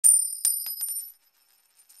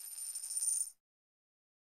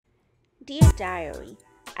Dear Diary,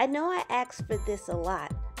 I know I ask for this a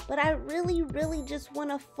lot, but I really just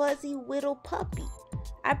want a fuzzy little puppy.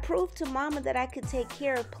 I proved to Mama that I could take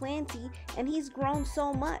care of Planty, and he's grown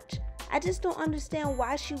so much. I just don't understand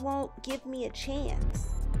why she won't give me a chance.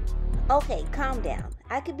 Okay, calm down.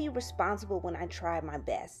 I could be responsible when I try my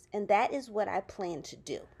best, and that is what I plan to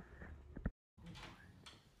do.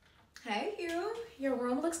 Hey you, your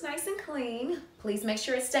room looks nice and clean. Please make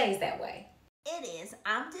sure it stays that way. It is.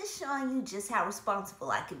 I'm just showing you just how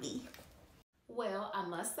responsible I could be. Well, I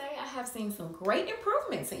must say I have seen some great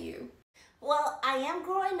improvements in you. Well, I am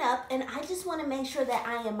growing up, and I just want to make sure that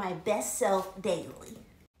I am my best self daily.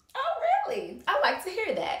 Oh, really? I like to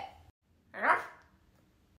hear that.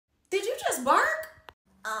 Did you just bark?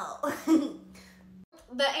 Oh.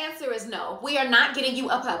 The answer is no. We are not getting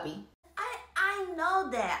you a puppy. I know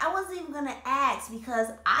that. I wasn't even going to ask because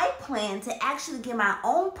I plan to actually get my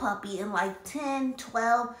own puppy in like 10,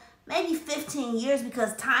 12, maybe 15 years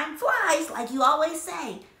because time flies, like you always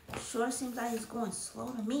say. Sure seems like it's going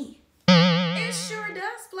slow to me. It sure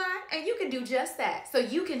does fly, and you can do just that, so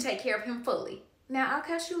you can take care of him fully. Now, I'll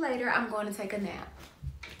catch you later. I'm going to take a nap.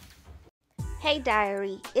 Hey,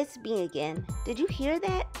 Diary, it's me again. Did you hear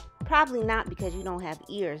that? Probably not because you don't have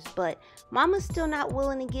ears, but Mama's still not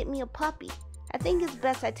willing to get me a puppy. I think it's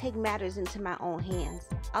best I take matters into my own hands.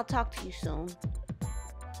 I'll talk to you soon.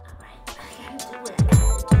 Alright, I gotta do what I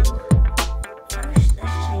gotta do. First,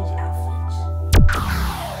 let's change outfits.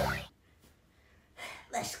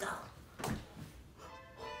 Let's go.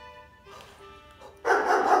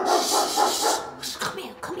 Come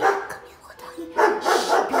here, little doggy.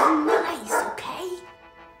 Be nice, okay?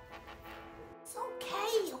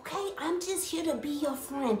 Okay, I'm just here to be your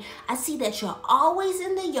friend. I see that you're always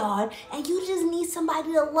in the yard and you just need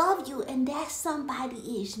somebody to love you, and that somebody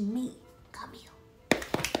is me. Come here.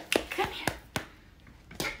 Come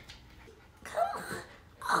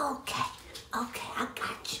on. Okay, I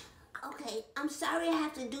got you. Okay, I'm sorry I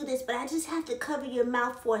have to do this, but I just have to cover your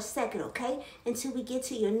mouth for a second, okay? Until we get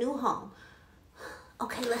to your new home.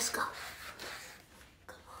 Okay, let's go.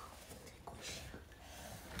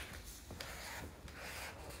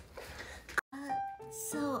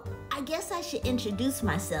 So, I guess I should introduce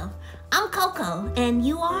myself. I'm Coco, and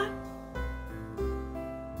you are?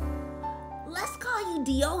 Let's call you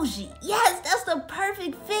Dioji. Yes, that's the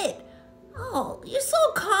perfect fit. Oh, you're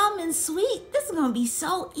so calm and sweet. This is gonna be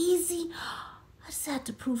so easy. I just have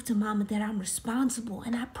to prove to Mama that I'm responsible,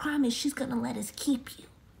 and I promise she's gonna let us keep you.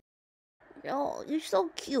 Oh, you're so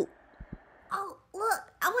cute. Oh,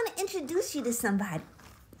 look, I want to introduce you to somebody.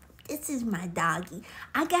 This is my doggy.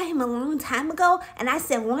 I got him a long time ago, and I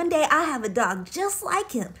said one day I'll have a dog just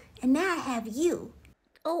like him. And now I have you.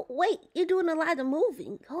 Oh, wait, you're doing a lot of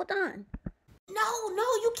moving. Hold on. No,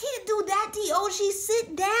 you can't do that, Dioji.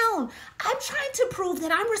 Sit down. I'm trying to prove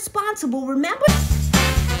that I'm responsible, remember?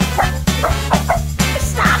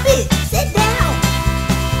 Stop it. Sit down.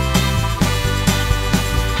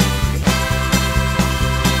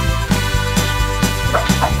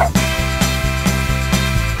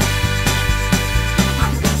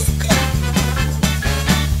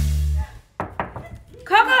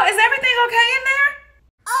 Coco, is everything okay in there?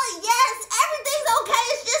 Oh, yes, everything's okay.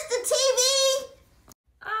 It's just the TV.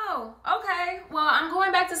 Oh, okay. Well, I'm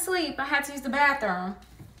going back to sleep. I had to use the bathroom.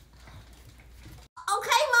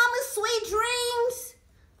 Okay, Mama, sweet dreams.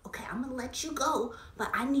 Okay, I'm gonna let you go,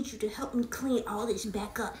 but I need you to help me clean all this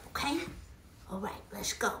back up, okay? All right,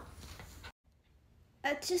 let's go.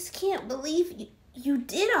 I just can't believe you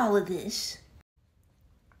did all of this.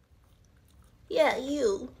 Yeah,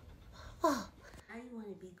 you. Oh. I want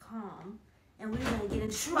to be calm, and we're going to get in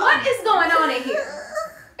trouble. What is going on in here?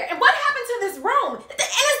 What happened to this room? And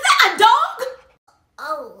is that a dog?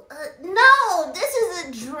 Oh, no, this is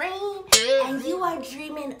a dream, and you are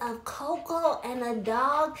dreaming of Coco and a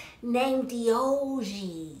dog named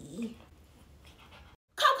Dioji.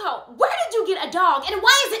 Coco, where did you get a dog, and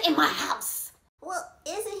why is it in my house? Well,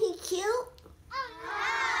 isn't he cute?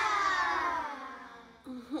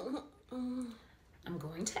 I'm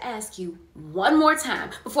going to ask you one more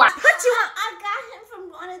time before I hurt you. I got him from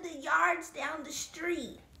one of the yards down the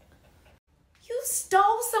street. You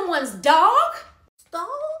stole someone's dog? Stole?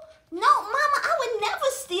 No, Mama, I would never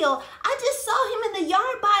steal. I just saw him in the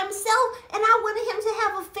yard by himself, and I wanted him to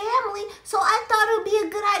have a family, so I thought it would be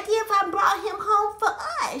a good idea if I brought him home for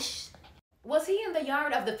us. Was he in the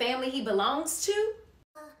yard of the family he belongs to?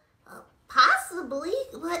 Possibly,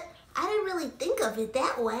 but I didn't really think of it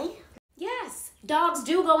that way. Yes, dogs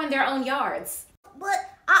do go in their own yards. But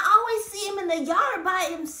I always see him in the yard by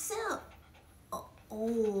himself.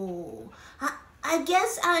 Oh, I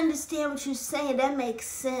guess I understand what you're saying. That makes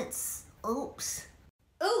sense. Oops.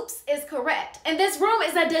 Oops is correct. And this room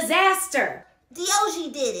is a disaster.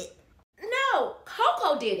 Dioji did it. No,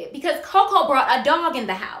 Coco did it because Coco brought a dog in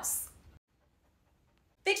the house.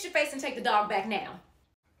 Fix your face and take the dog back now.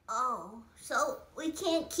 Oh, so we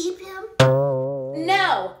can't keep him?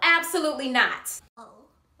 No, absolutely not. Oh,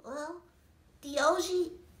 well,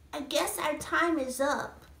 Dioji, I guess our time is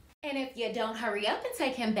up. And if you don't hurry up and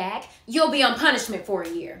take him back, you'll be on punishment for a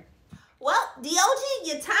year. Well, Dioji,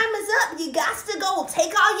 your time is up. You got to go.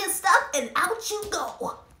 Take all your stuff and out you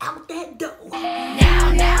go. Out that door.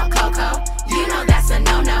 Now, Coco, you know that's a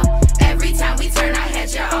no-no. Every time we turn our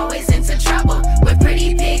heads, you're always into trouble. With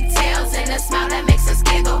pretty pigtails and a smile that makes us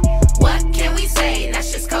giggle. What can we say?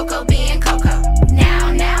 That's just Coco being Coco.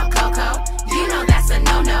 Now, Coco, you know that's a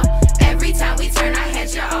no-no. Every time we turn our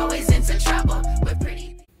heads, you're always into trouble. With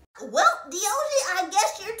pretty... Well, Dioji, I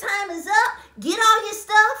guess your time is up. Get all your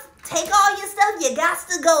stuff. Take all your stuff. You got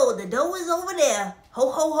to go. The door is over there. Ho,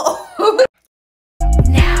 ho, ho.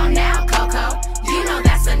 Now, Coco, you know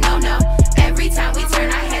that's a no-no. Every time we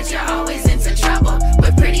turn our heads, you're always into trouble.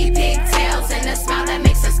 With pretty pigtails and a smile that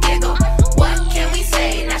makes us giggle. What can we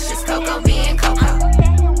say? That's just Coco being Coco.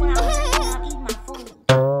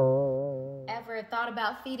 Ever thought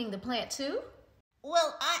about feeding the plant too?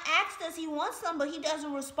 Well, I asked does he want some, but he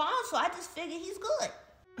doesn't respond, so I just figured he's good.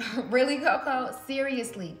 Really, Coco?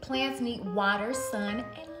 Seriously, plants need water, sun,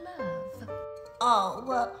 and love. Oh,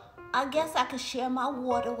 well, I guess I could share my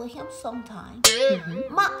water with him sometime.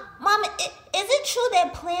 Mama, is it true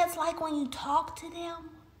that plants like when you talk to them?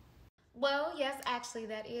 Well, yes, actually,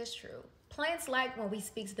 that is true. Plants like when we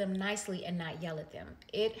speak to them nicely and not yell at them.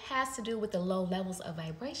 It has to do with the low levels of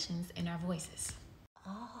vibrations in our voices.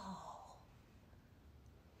 Oh.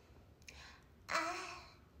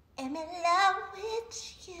 I am in love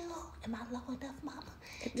with you. Am I low enough, Mama?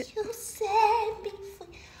 You set me free.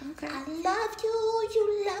 Okay. I love you,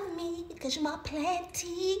 you love me, because you're my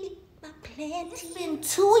planty, my planty. It's been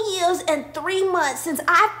 2 years and 3 months since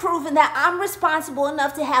I've proven that I'm responsible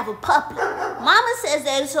enough to have a puppy. Mama says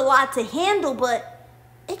that it's a lot to handle, but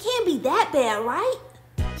it can't be that bad, right?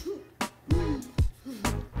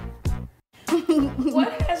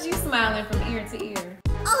 What has you smiling from ear to ear?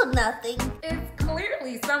 Oh, nothing. It's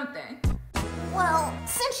clearly something. Well,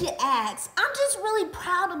 since you asked, I'm just really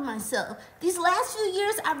proud of myself. These last few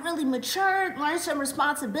years, I've really matured, learned some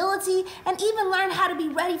responsibility, and even learned how to be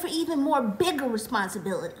ready for even more bigger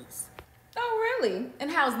responsibilities. Oh, really? And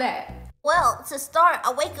how's that? Well, to start,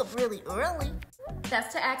 I wake up really early.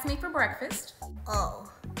 That's to ask me for breakfast. Oh,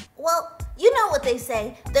 well, you know what they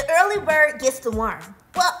say, the early bird gets the worm.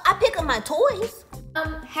 Well, I pick up my toys.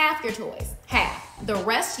 Half your toys. Half. The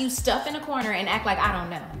rest you stuff in a corner and act like I don't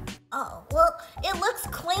know. Oh, well, it looks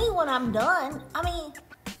clean when I'm done. I mean,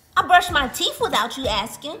 I brush my teeth without you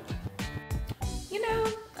asking. You know,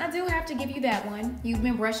 I do have to give you that one. You've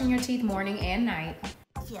been brushing your teeth morning and night.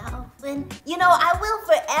 Yeah, and you know, I will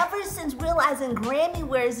forever since realizing Grammy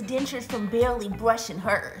wears dentures from barely brushing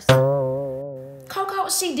hers. Coco,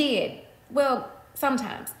 she did. Well,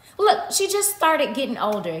 sometimes. Look, she just started getting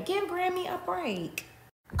older. Give Grammy a break.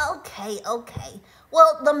 Okay.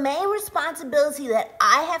 Well, the main responsibility that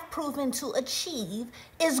I have proven to achieve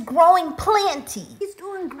is growing plenty. He's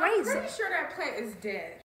doing great. I'm pretty sure that plant is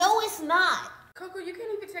dead. No, it's not. Coco, you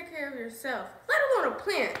can't even take care of yourself, let alone a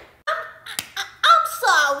plant. I'm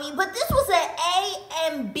sorry, but this was an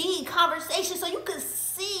A and B conversation, so you could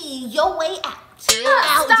see your way out.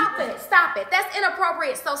 Stop it. That's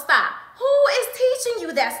inappropriate, so stop. Who is teaching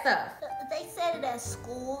you that stuff? They said it at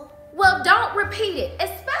school. Well, don't repeat it,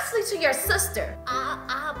 especially to your sister.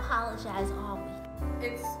 I apologize, Aubrey.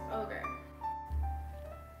 It's okay.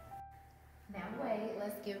 Now wait,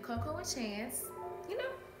 let's give Coco a chance. You know,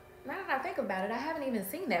 now that I think about it, I haven't even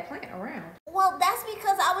seen that plant around. Well, that's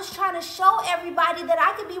because I was trying to show everybody that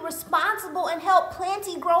I could be responsible and help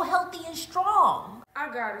Planty grow healthy and strong. I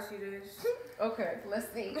gotta see this. Okay, let's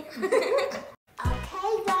see.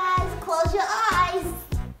 Okay, guys, close your eyes.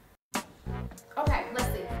 Okay, let's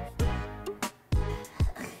see.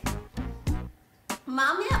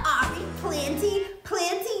 Mama and Ari,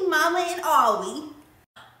 Planty, Mama and Ari.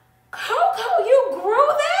 Coco, you grew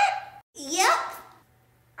that? Yep.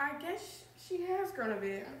 I guess she has grown a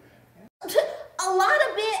bit. A lot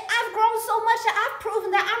of it. I've grown so much that I've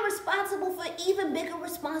proven that I'm responsible for even bigger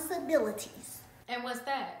responsibilities. And what's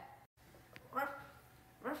that? Ruff,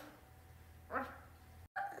 ruff, ruff.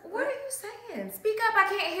 What are you saying? Speak up, I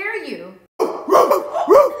can't hear you.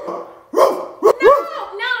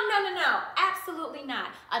 No. Absolutely not.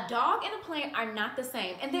 A dog and a plant are not the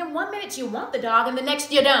same. And then one minute you want the dog and the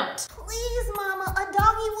next you don't. Please, Mama, a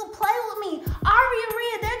doggy will play with me. Ari and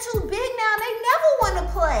Rhea, they're they're too big now. They never want to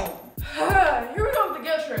play. Here we go with the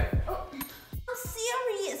guilt trip. I'm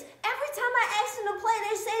serious. Every time I ask them to play,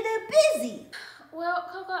 they say they're busy. Well,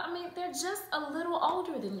 Coco, I mean, they're just a little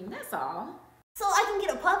older than you, that's all. So I can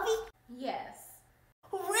get a puppy? Yes.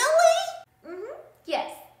 Really?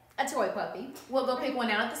 Yes, a toy puppy. We'll go pick one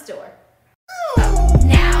out at the store.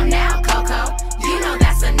 Now, Coco, you know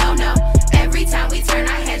that's a no-no. Every time we turn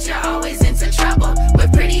our heads, you're always into trouble.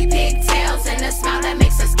 With pretty pigs.